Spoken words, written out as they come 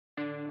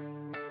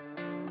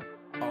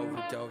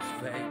OverDose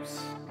Vapes.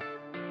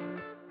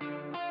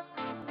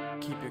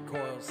 Keep your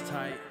coils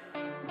tight.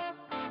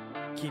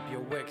 Keep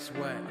your wicks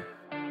wet.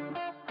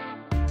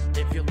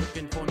 If you're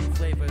looking for new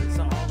flavors,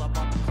 all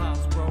about the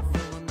clouds, bro.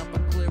 Filling up a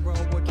clear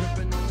road, we're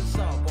dripping on the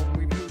sub-ohm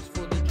reviews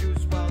for the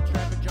juice while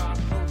traffic jars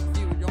post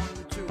viewed on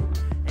YouTube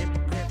and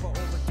prepare for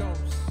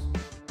overdose.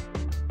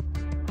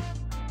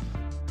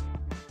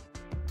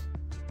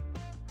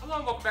 Hello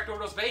and welcome back to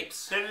OverDose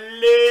Vapes.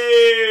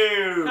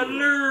 Hello!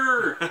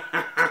 Hello!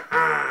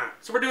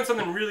 So we're doing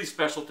something really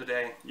special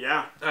today.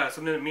 Yeah.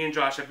 Something that me and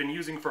Josh have been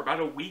using for about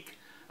a week.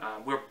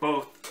 We're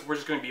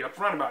just going to be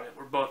upfront about it.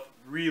 We're both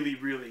really,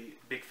 really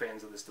big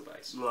fans of this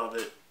device. Love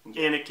it.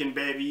 Innokin,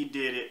 baby, you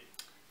did it.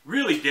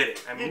 Really did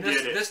it. I mean,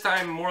 did it. this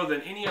time more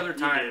than any other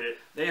time, did it.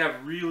 they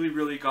have really,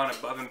 really gone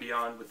above and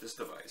beyond with this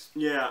device.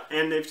 Yeah,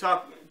 and they've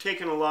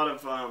taken a lot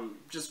of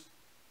just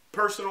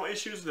personal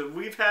issues that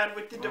we've had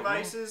with the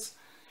devices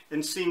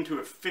and seem to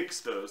have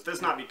fixed those.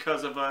 That's not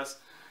because of us.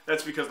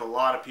 That's because a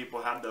lot of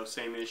people have those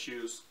same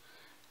issues,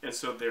 and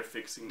so they're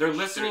fixing. They're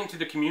listening to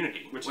the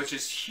community, which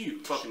is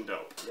huge. Fucking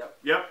dope. Yep.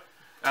 Yep.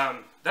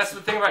 That's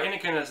the thing about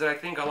Innokin is that I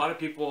think a lot of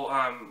people,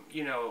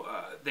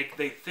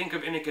 they think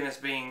of Innokin as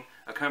being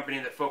a company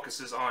that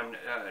focuses on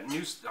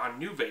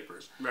new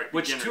vapors, right?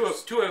 Which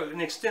to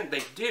an extent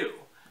they do,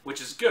 which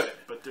is good.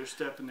 But they're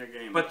stepping their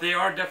game. But they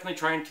are definitely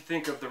trying to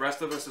think of the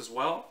rest of us as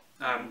well.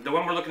 The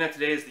one we're looking at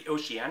today is the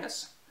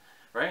Oceanus,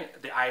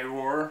 right? The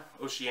iRoar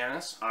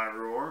Oceanus.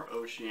 iRoar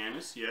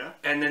Oceanus, yeah.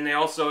 And then they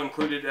also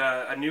included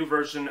a new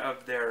version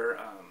of their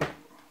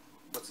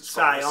what's it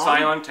Scion? called?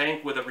 Scion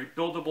tank with a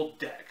rebuildable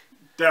deck.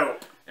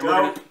 Dope.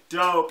 And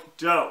Dope.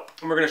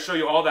 And we're going to show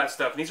you all that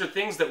stuff. And these are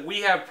things that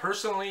we have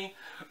personally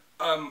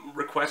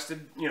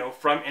requested,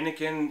 from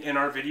Innokin in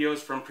our videos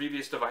from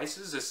previous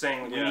devices, is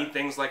saying we need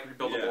things like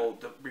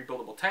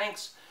rebuildable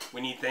tanks.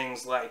 We need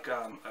things like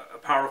a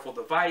powerful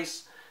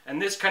device. And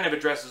this kind of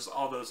addresses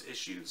all those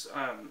issues.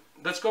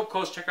 Let's go up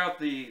close, check out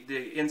the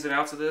ins and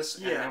outs of this,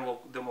 and then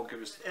we'll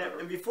give us.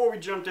 And before we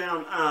jump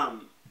down,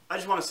 I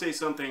just want to say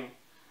something.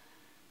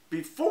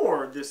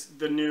 Before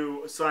the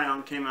new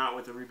Scion came out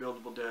with a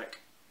rebuildable deck,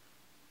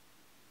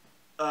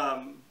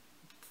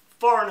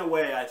 far and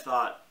away I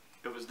thought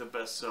it was the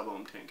best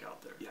sub-ohm tank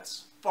out there.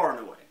 Yes. Far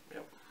and away.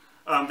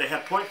 Yep. They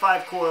had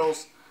 0.5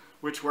 coils,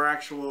 which were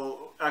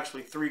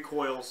actually 3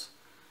 coils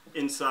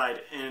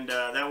inside, and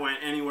that went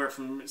anywhere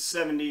from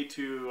 70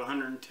 to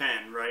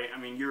 110, right? I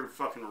mean, you're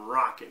fucking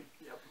rocking.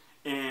 Yep.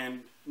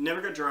 And never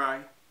got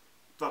dry.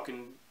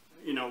 Fucking,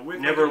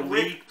 wicked. Never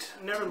leaked.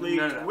 Never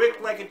leaked.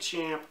 Wicked like a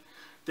champ.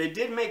 They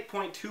did make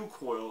 0.2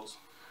 coils,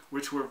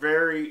 which was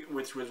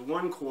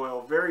 1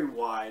 coil, very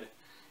wide,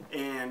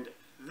 and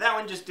that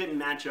one just didn't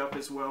match up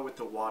as well with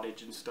the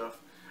wattage and stuff.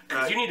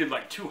 Because you needed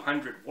like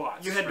 200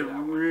 watts. You had to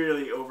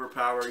really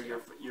overpower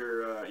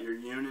your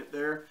unit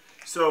there.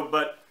 So,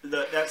 but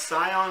that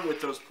Scion with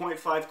those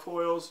 0.5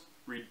 coils,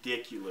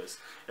 ridiculous.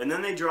 And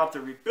then they dropped the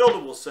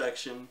rebuildable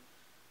section.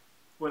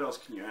 What else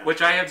can you add?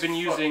 Which I have been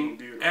using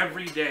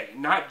every day,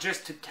 not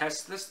just to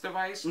test this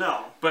device.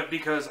 No. But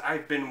because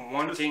I've been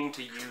wanting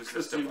to use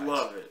this device. You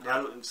love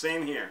it.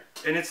 Same here.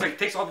 And it's like, it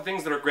takes all the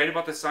things that are great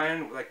about the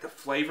Scion, like the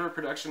flavor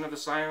production of the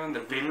Scion, the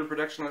vapor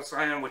production of the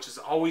Scion, which has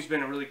always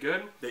been really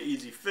good. The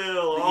easy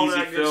fill, all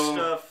that good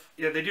stuff.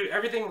 Yeah, they do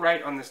everything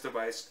right on this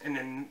device. And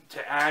then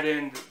to add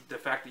in the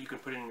fact that you can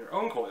put in your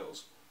own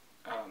coils,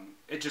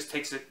 it just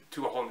takes it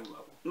to a whole new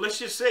level. Let's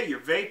just say you're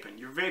vaping.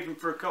 You're vaping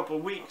for a couple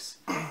of weeks.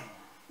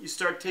 You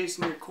start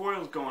tasting your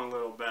coils going a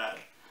little bad.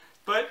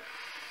 But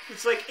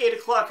it's like 8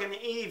 o'clock in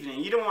the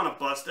evening. You don't want to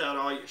bust out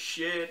all your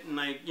shit and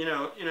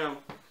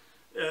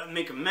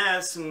make a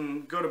mess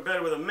and go to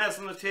bed with a mess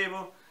on the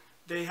table.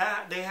 They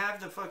have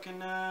the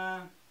fucking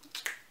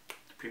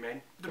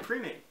pre-made. The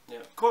pre-made. Yeah.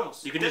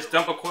 Coils. You can just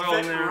dump a coil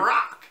in there.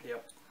 Rock.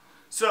 Yep.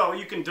 So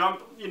you can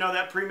dump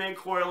that pre-made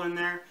coil in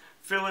there,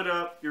 fill it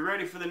up. You're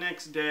ready for the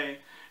next day.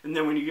 And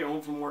then when you get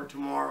home from work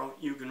tomorrow,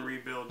 you can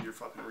rebuild your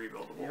fucking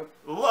rebuildable. Yep.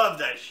 Love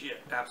that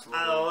shit.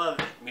 Absolutely. I love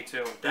it. Me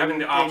too. Having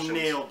the options. They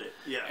nailed it.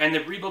 Yeah. And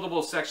the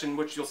rebuildable section,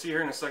 which you'll see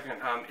here in a second,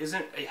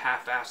 isn't a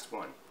half-assed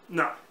one.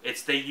 No.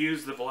 They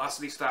use the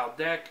Velocity style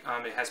deck.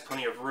 It has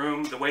plenty of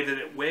room. The way that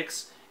it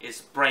wicks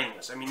is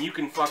brainless. I mean, you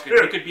could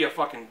be a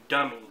fucking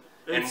dummy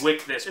and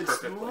wick this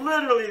perfectly. It's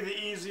literally the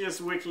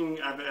easiest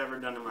wicking I've ever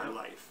done in my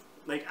life.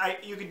 Like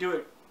you could do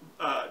it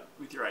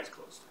with your eyes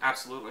closed.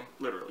 Absolutely.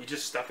 Literally. You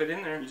just stuff it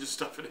in there. You just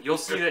stuff it in. You'll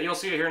see that. You'll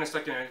see it here in a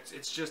second.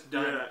 It's just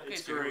done. Yeah, Okay,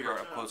 so here we are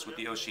up close with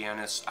the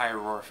Oceanus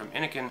iRoar from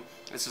Innokin.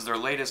 This is their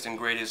latest and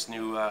greatest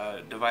new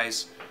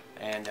device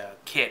and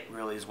kit,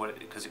 really, is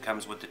because it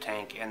comes with the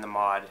tank and the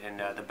mod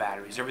and the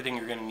batteries. Everything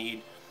you're going to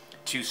need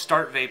to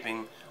start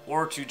vaping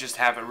or to just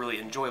have a really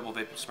enjoyable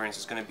vape experience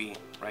is going to be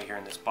right here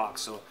in this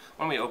box. So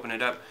when we open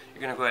it up,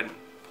 you're going to go ahead and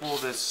pull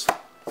this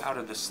out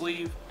of the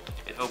sleeve.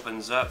 It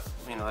opens up,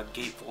 a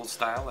gatefold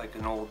style, like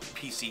an old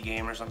PC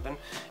game or something.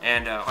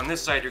 And on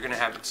this side, you're going to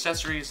have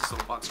accessories. This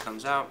little box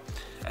comes out,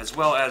 as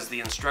well as the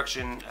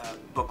instruction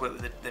booklet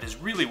that is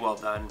really well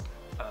done,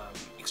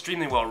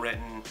 extremely well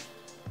written,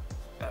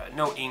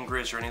 no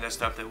ingress or any of that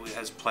stuff that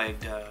has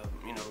plagued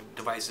you know,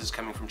 devices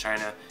coming from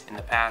China in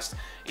the past.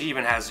 It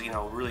even has, you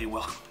know, really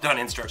well done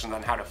instructions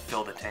on how to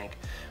fill the tank,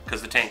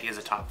 because the tank is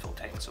a top fill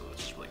tank, so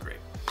it's just really great.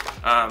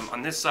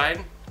 On this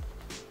side,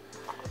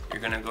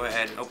 you're going to go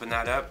ahead and open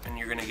that up, and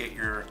you're going to get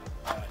your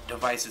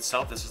device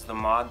itself. This is the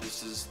mod.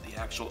 This is the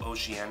actual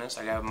Oceanus.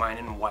 I got mine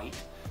in white.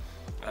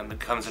 It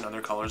comes in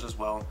other colors as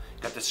well.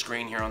 Got the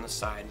screen here on the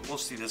side. We'll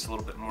see this a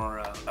little bit more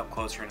up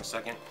close here in a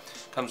second.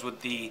 Comes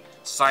with the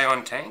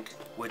Scion tank,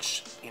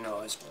 which, you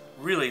know, has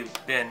really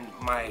been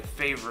my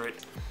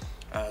favorite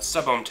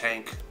sub-ohm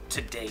tank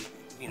to date,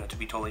 you know, to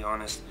be totally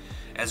honest.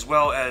 As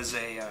well as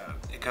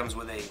it comes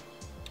with a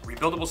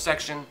rebuildable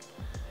section,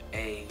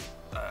 a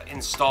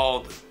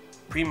installed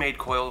pre-made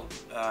coil,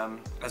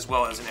 as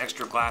well as an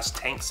extra glass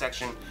tank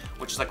section,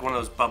 which is like one of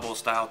those bubble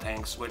style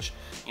tanks, which,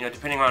 you know,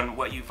 depending on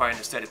what you find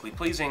aesthetically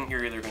pleasing,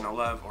 you're either going to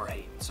love or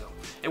hate. So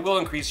it will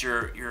increase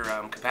your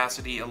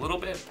capacity a little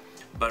bit,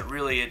 but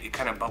really it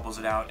kind of bubbles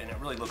it out, and it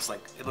really looks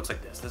like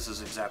this. This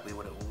is exactly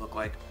what it will look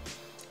like.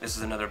 This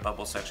is another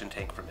bubble section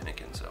tank from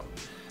Innokin. So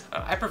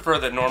I prefer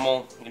the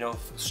normal, you know,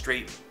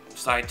 straight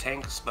side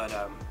tanks, but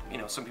you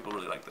know, some people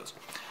really like those.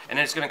 And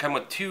then it's going to come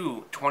with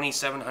two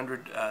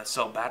 2700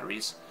 cell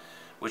batteries,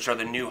 which are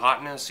the new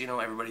hotness. You know,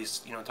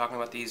 everybody's, you know, talking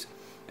about these.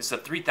 It's a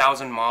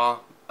 3000 mAh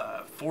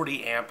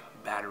 40 amp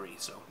battery,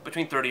 so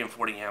between 30 and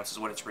 40 amps is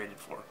what it's rated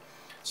for.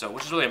 So,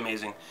 which is really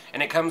amazing.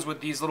 And it comes with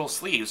these little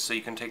sleeves, so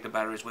you can take the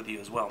batteries with you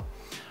as well.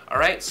 All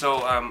right,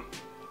 so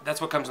that's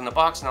what comes in the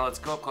box. Now let's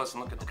go up close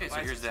and look at the device. So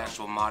here's the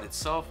actual mod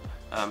itself.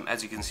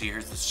 As you can see,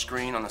 here's the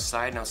screen on the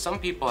side. Now some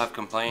people have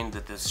complained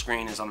that the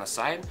screen is on the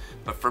side,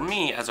 but for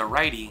me as a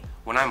righty,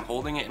 when I'm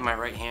holding it in my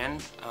right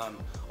hand,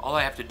 all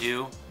I have to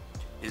do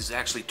is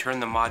actually turn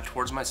the mod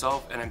towards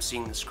myself, and I'm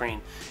seeing the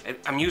screen.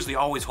 I'm usually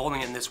always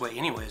holding it in this way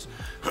anyways.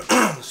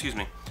 Excuse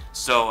me.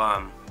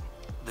 So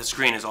the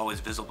screen is always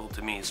visible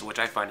to me, so which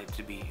I find it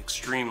to be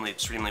extremely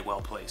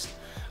well placed.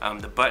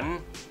 The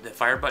button, the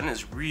fire button,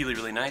 is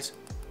really nice.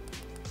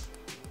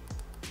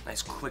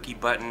 Nice clicky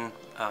button.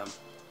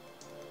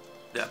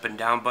 The up and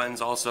down buttons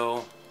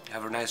also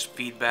have a nice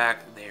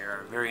feedback. They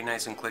are very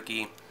nice and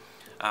clicky.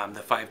 The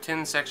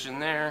 510 section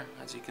there,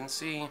 as you can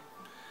see.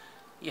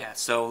 Yeah,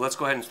 so let's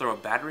go ahead and throw a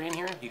battery in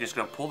here. You're just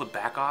going to pull the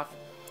back off.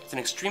 It's an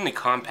extremely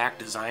compact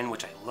design,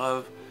 which I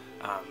love.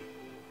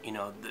 You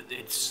know,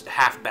 it's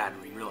half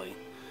battery, really.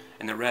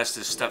 And the rest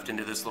is stuffed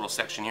into this little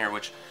section here,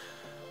 which,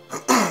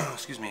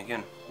 excuse me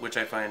again, which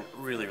I find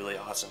really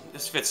awesome.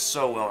 This fits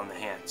so well in the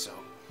hand, so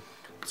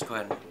let's go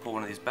ahead and pull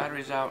one of these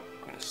batteries out.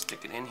 I'm going to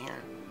stick it in here.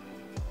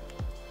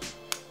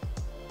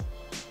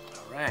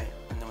 Alright,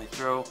 and then we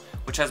throw,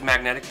 which has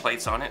magnetic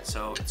plates on it,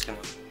 so it's going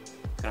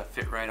to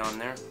fit right on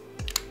there.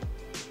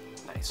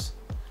 Nice.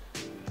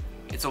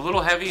 It's a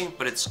little heavy,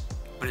 but it's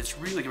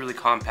really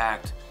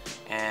compact,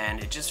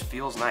 and it just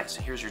feels nice.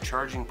 Here's your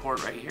charging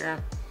port right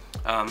here.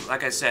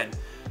 Like I said,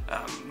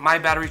 my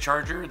battery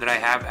charger that I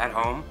have at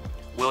home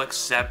will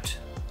accept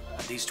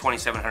these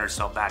 2700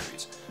 cell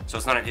batteries, so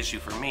it's not an issue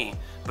for me.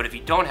 But if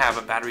you don't have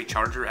a battery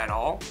charger at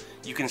all,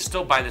 you can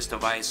still buy this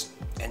device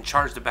and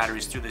charge the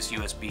batteries through this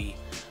USB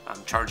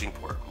charging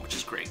port, which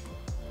is great.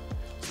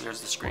 So there's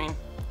the screen.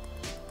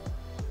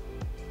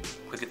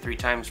 Click it 3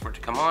 times for it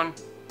to come on,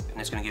 and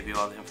it's going to give you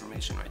all the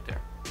information right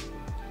there.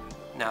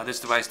 Now this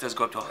device does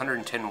go up to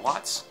 110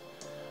 watts,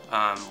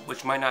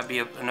 which might not be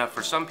enough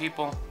for some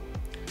people,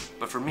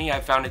 but for me I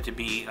found it to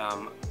be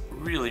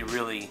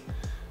really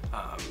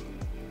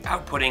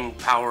outputting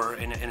power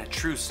in a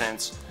true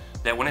sense,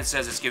 that when it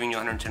says it's giving you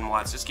 110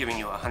 watts, it's giving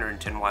you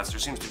 110 watts. There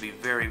seems to be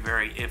very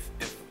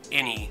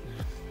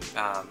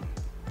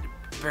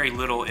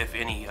little, if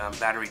any,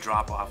 battery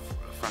drop off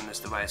from this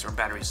device, or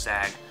battery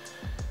sag.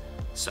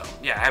 So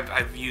yeah,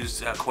 I've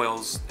used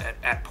coils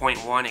at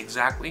 0.1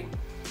 exactly,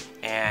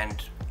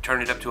 and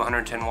turned it up to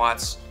 110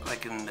 watts,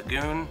 like in the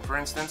Goon, for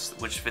instance,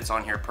 which fits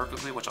on here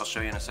perfectly, which I'll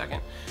show you in a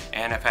second.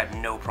 And I've had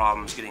no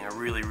problems getting a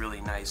really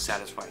nice,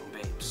 satisfying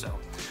vape. So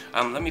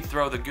let me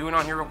throw the Goon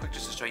on here real quick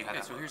just to show you how.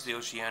 Okay, so here's the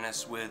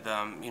Oceanus with,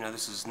 you know,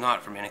 this is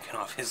not from Innokin,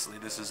 obviously.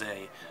 This is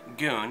a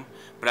Goon,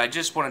 but I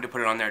just wanted to put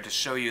it on there to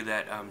show you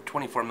that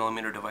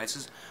 24mm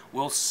devices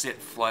will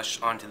sit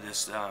flush onto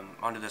this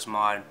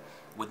mod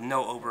with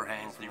no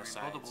overhang from the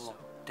side. Rebuildable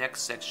deck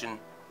section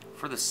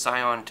for the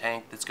Scion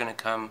tank that's going to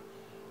come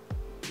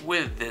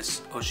with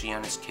this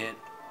Oceanus kit.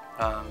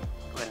 Go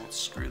ahead and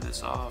screw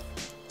this off.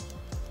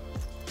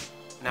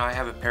 Now I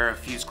have a pair of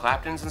fused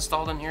Claptons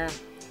installed in here,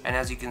 and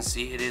as you can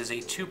see, it is a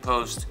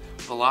 2-post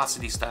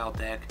velocity style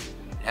deck.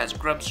 It has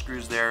grub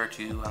screws there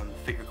to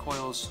fit your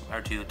coils,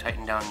 or to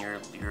tighten down your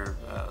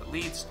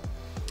leads.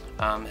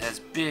 It has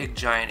big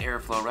giant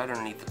airflow right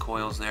underneath the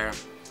coils there.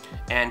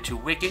 And to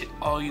wick it,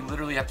 all you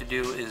literally have to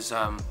do is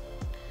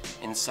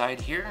inside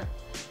here,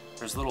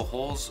 there's little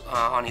holes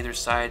on either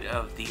side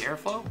of the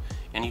airflow,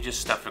 and you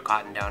just stuff the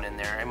cotton down in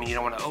there. I mean, you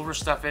don't want to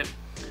overstuff it,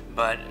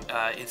 but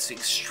it's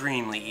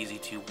extremely easy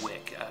to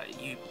wick.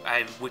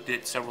 I've wicked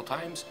it several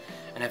times,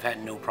 and I've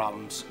had no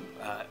problems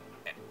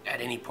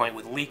at any point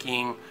with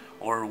leaking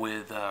or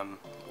with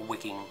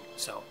wicking.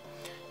 So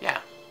yeah,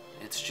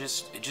 it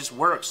just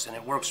works, and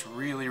it works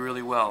really,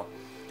 really well.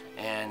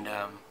 And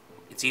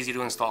it's easy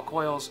to install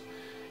coils,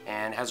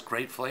 and has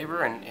great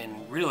flavor,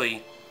 and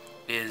really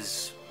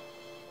is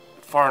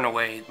far and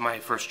away my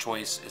first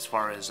choice as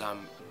far as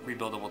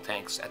rebuildable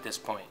tanks at this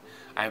point.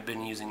 I've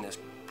been using this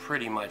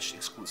pretty much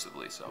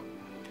exclusively. So,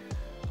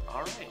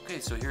 all right, okay,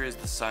 so here is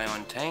the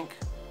Scion tank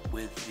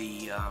with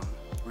the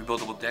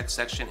rebuildable deck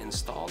section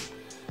installed.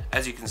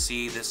 As you can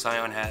see, this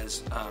Scion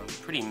has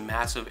pretty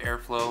massive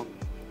airflow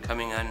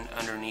coming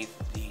underneath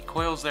the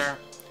coils there,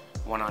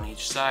 one on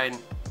each side.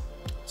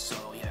 So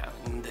yeah,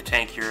 the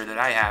tank here that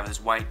I have is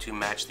white to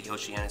match the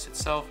Oceanus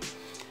itself.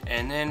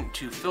 And then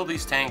to fill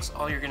these tanks,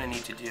 all you're going to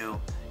need to do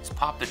is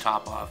pop the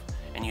top off,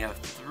 and you have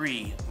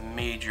 3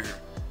 major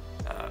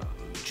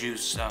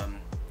juice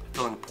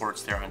filling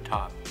ports there on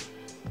top.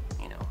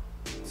 You know,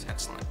 it's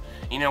excellent.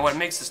 You know what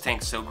makes this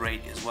tank so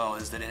great as well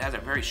is that it has a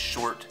very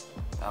short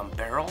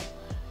barrel,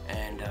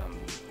 and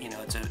you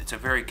know, it's a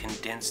very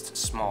condensed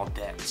small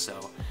deck,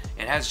 so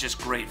it has just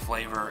great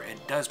flavor.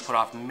 It does put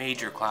off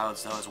major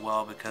clouds though as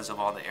well because of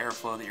all the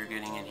airflow that you're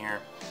getting in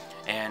here.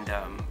 And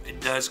it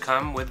does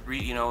come with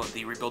you know,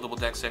 the rebuildable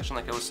deck section,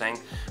 like I was saying,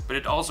 but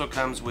it also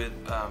comes with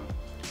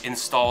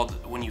installed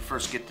when you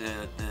first get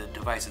the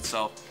device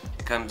itself.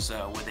 It comes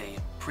with a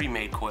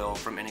pre-made coil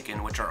from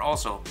Innokin, which are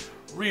also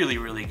really,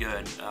 really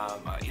good.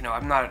 You know,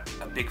 I'm not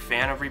a big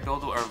fan of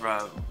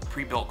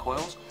pre-built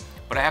coils,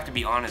 but I have to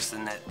be honest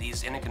in that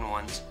these Innokin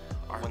ones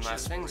are one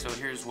last thing. So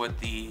here's what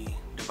the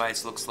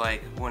device looks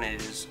like when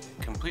it is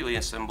completely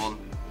assembled.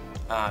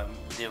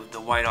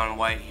 The white on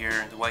white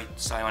here, the white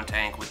Scion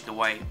tank with the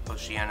white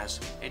Oceanus,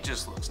 it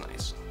just looks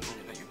nice. And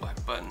you got your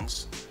black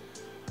buttons.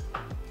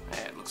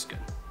 Yeah, it looks good.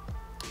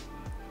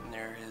 And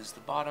there is the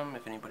bottom,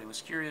 if anybody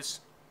was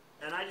curious.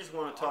 And I just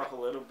want to talk a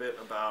little bit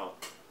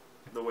about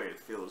the way it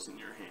feels in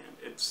your hand.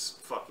 It's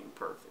fucking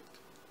perfect.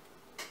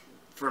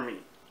 For me.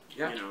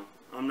 Yeah. You know,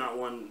 I'm not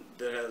one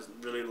that has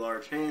really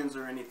large hands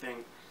or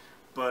anything,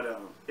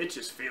 but it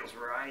just feels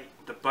right.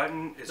 The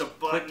button is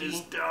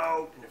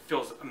dope. And it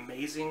feels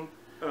amazing.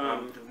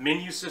 The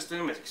menu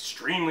system is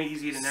extremely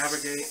easy to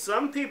navigate.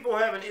 Some people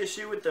have an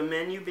issue with the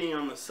menu being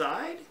on the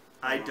side.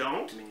 I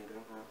don't.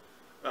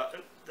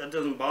 That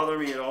doesn't bother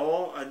me at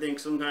all. I think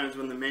sometimes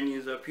when the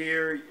menu's up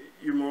here,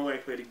 you're more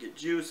likely to get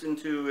juice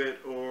into it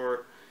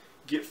or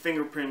get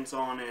fingerprints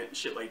on it,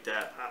 shit like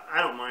that. I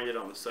don't mind it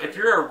on the side. If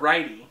you're a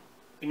righty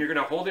and you're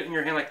going to hold it in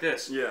your hand like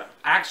this, yeah,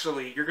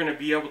 actually you're going to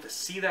be able to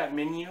see that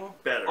menu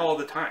better all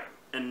the time.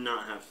 And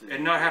not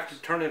have to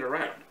turn it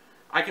around. Yeah.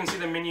 I can see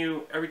the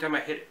menu every time I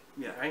hit it.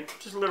 Yeah, right?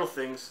 Just little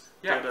things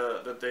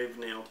that they've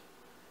nailed.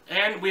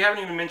 And we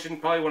haven't even mentioned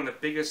probably one of the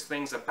biggest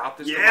things about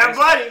this device,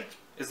 buddy,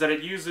 is that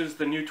it uses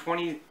the new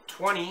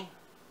 2020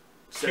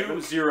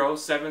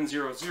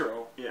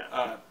 20700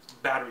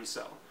 battery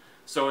cell.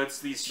 So it's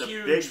these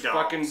huge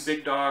fucking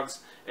big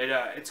dogs.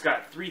 It's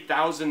got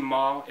 3,000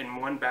 mAh in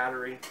one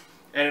battery,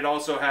 and it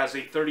also has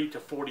a 30 to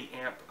 40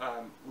 amp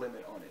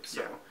limit on it.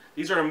 So. Yeah.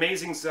 These are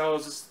amazing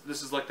cells.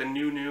 This is like the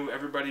new.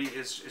 Everybody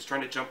is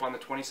trying to jump on the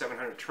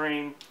 2700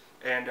 train,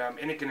 and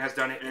Innokin has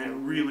done it,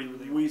 and really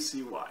we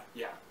see why.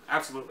 Yeah,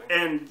 absolutely.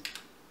 And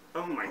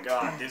oh my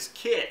god, this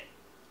kit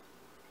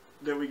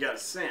that we got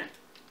sent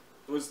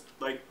was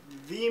like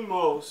the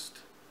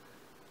most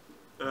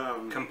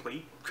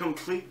complete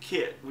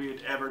kit we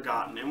had ever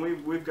gotten, and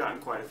we've gotten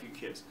quite a few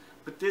kits,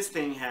 but this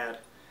thing had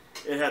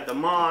the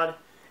mod,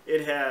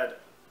 it had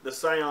the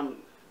Scion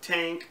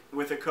tank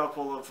with a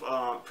couple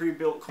of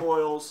pre-built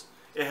coils.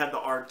 It had the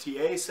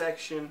RTA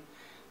section.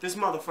 This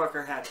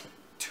motherfucker had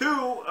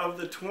 2 of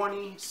the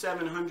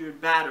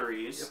 2700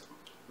 batteries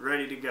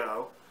ready to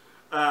go.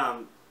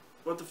 And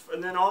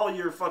then all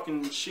your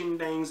fucking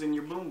shing-dangs and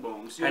your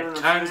boom-booms. You know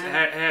what I'm saying?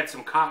 It had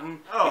some cotton.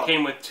 Oh. It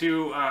came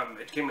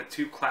with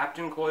two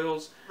Clapton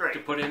coils to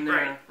put in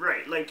there.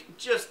 Right. Like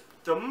just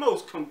the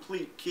most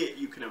complete kit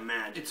you can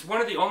imagine. It's one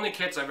of the only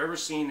kits I've ever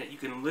seen that you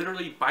can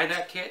literally buy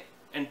that kit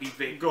and be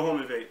vape. Go home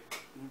and vape.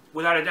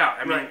 Without a doubt.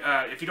 I mean,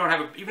 if you don't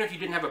have even if you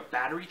didn't have a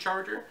battery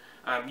charger,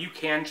 you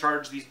can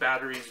charge these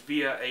batteries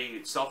via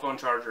a cell phone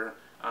charger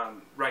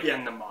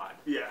in the mod.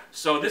 Yeah.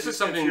 So this is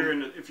something.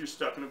 If you're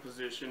stuck in a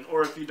position,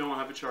 or if you don't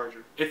have a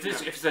charger. If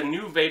it's a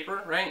new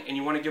vapor, right, and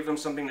you want to give them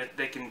something that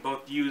they can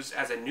both use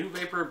as a new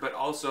vapor, but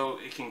also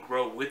it can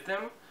grow with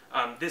them.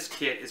 This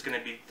kit is going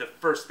to be the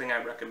first thing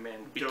I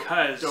recommend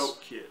because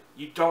dope kit.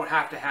 You don't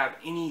have to have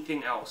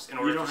anything else in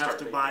order to start. You don't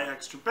have to buy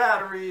extra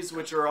batteries,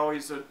 which are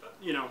always an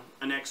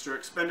extra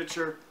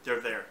expenditure.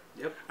 They're there.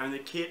 Yep. And the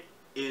kit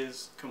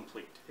is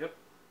complete. Yep.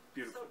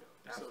 Beautiful.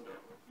 So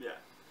dope. Yeah.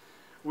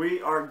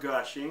 We are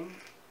gushing,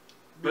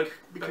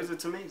 because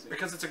it's amazing.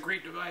 Because it's a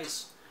great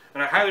device,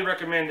 and I highly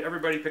recommend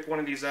everybody pick one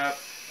of these up.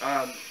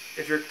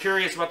 If you're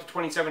curious about the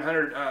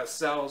 2700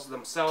 cells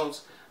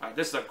themselves,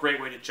 this is a great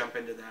way to jump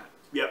into that.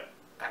 Yep.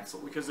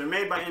 Absolutely. Because they're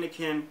made by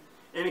Innokin.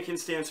 Innokin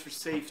stands for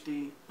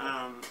safety.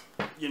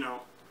 You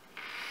know,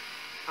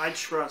 I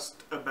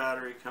trust a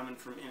battery coming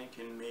from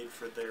Innokin made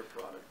for their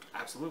product.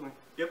 Absolutely.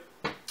 Yep.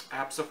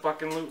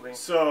 Abso-fucking-lutely.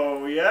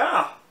 So,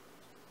 yeah.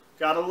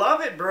 Gotta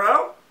love it,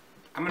 bro.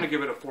 I'm gonna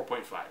give it a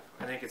 4.5.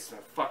 I think it's a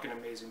fucking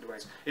amazing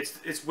device.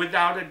 It's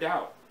without a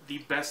doubt the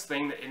best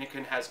thing that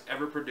Innokin has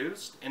ever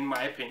produced, in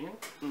my opinion.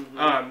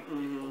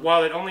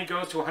 While it only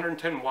goes to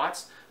 110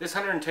 watts, this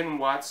 110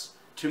 watts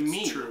to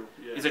me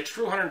is a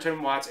true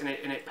 110 watts, and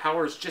it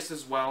powers just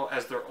as well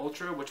as their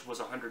Ultra, which was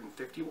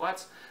 150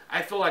 watts.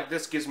 I feel like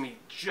this gives me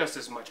just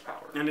as much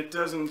power. And it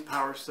doesn't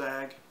power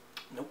sag.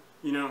 Nope.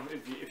 You know,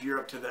 if you're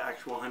up to the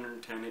actual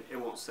 110, it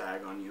won't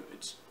sag on you.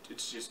 It's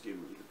just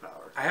giving you the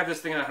power. I have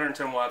this thing at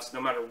 110 watts, no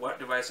matter what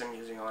device I'm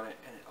using on it,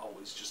 and it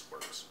always just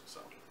works.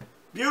 So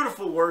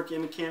beautiful work,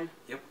 Innokin.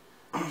 Yep.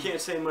 You can't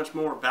say much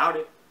more about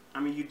it. I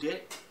mean, you did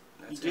it.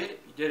 You did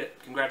it. You did it.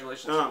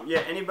 Congratulations. Yeah,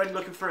 anybody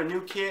looking for a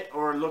new kit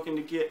or looking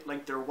to get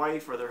like their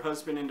wife or their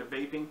husband into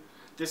vaping,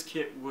 this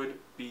kit would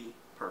be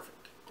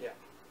perfect. Yeah.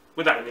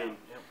 Without a doubt.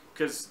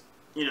 Because,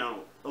 you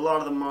know, a lot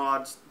of the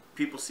mods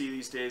people see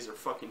these days are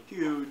fucking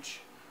huge,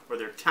 or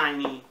they're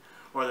tiny,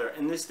 or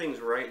and this thing's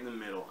right in the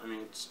middle. I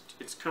mean,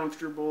 it's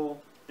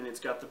comfortable, and it's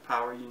got the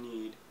power you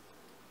need.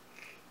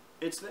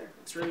 It's there.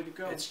 It's ready to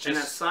go. It's just and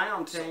that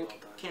Scion tank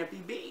so well can't be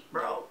beat,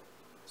 bro.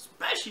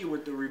 Especially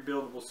with the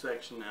rebuildable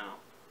section now.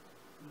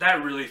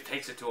 That really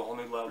takes it to a whole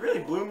new level. It really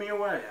blew me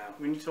away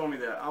when you told me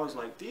that. I was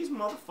like, these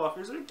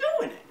motherfuckers are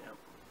doing it.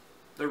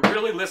 They're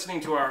really listening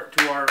to our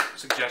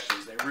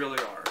suggestions. They really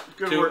are.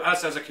 Good work.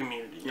 Us as a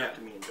community, not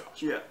to me and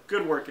Josh. Yeah,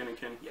 good work,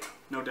 Innokin. Yeah.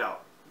 No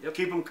doubt. Yep.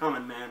 Keep them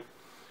coming, man.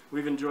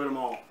 We've enjoyed them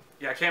all.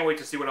 Yeah, I can't wait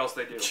to see what else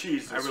they do.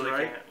 Jesus, I really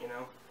right? can't, you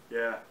know?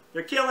 Yeah.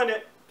 They're killing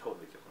it.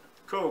 Totally killing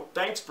it. Cool.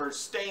 Thanks for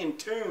staying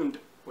tuned.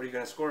 What are you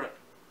going to score it?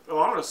 Oh,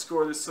 I'm going to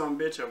score this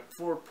sumbitch a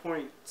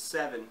 4.7.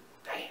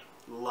 Damn.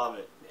 Love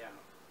it. Yeah.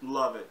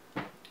 Love it.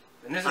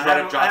 And this is right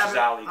up Josh's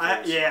alley,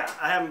 too. Yeah,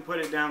 I haven't put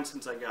it down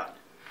since I got it.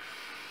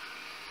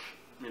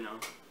 You know?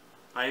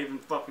 I even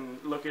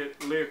fucking look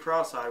at Leah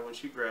cross-eyed when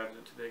she grabs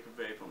it to take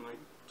a vape. I'm like,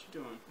 what you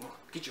doing?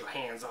 Get your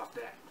hands off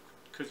that.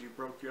 Because you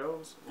broke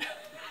yours?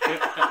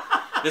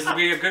 This would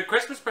be a good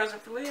Christmas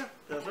present for Leah.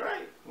 That's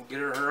right. We'll get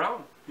her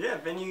own. Yeah,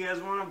 if any of you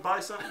guys want to buy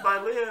something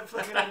by Leah,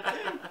 fucking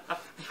thing.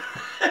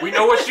 We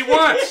know what she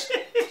wants.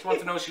 She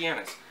wants an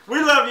Oceanus.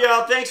 We love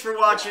y'all. Thanks for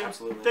watching. Yeah,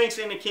 absolutely. Thanks,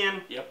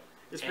 Innokin. Yep.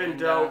 It's been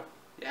dope.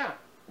 Yeah.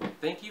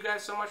 Thank you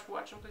guys so much for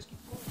watching. Please keep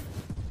going.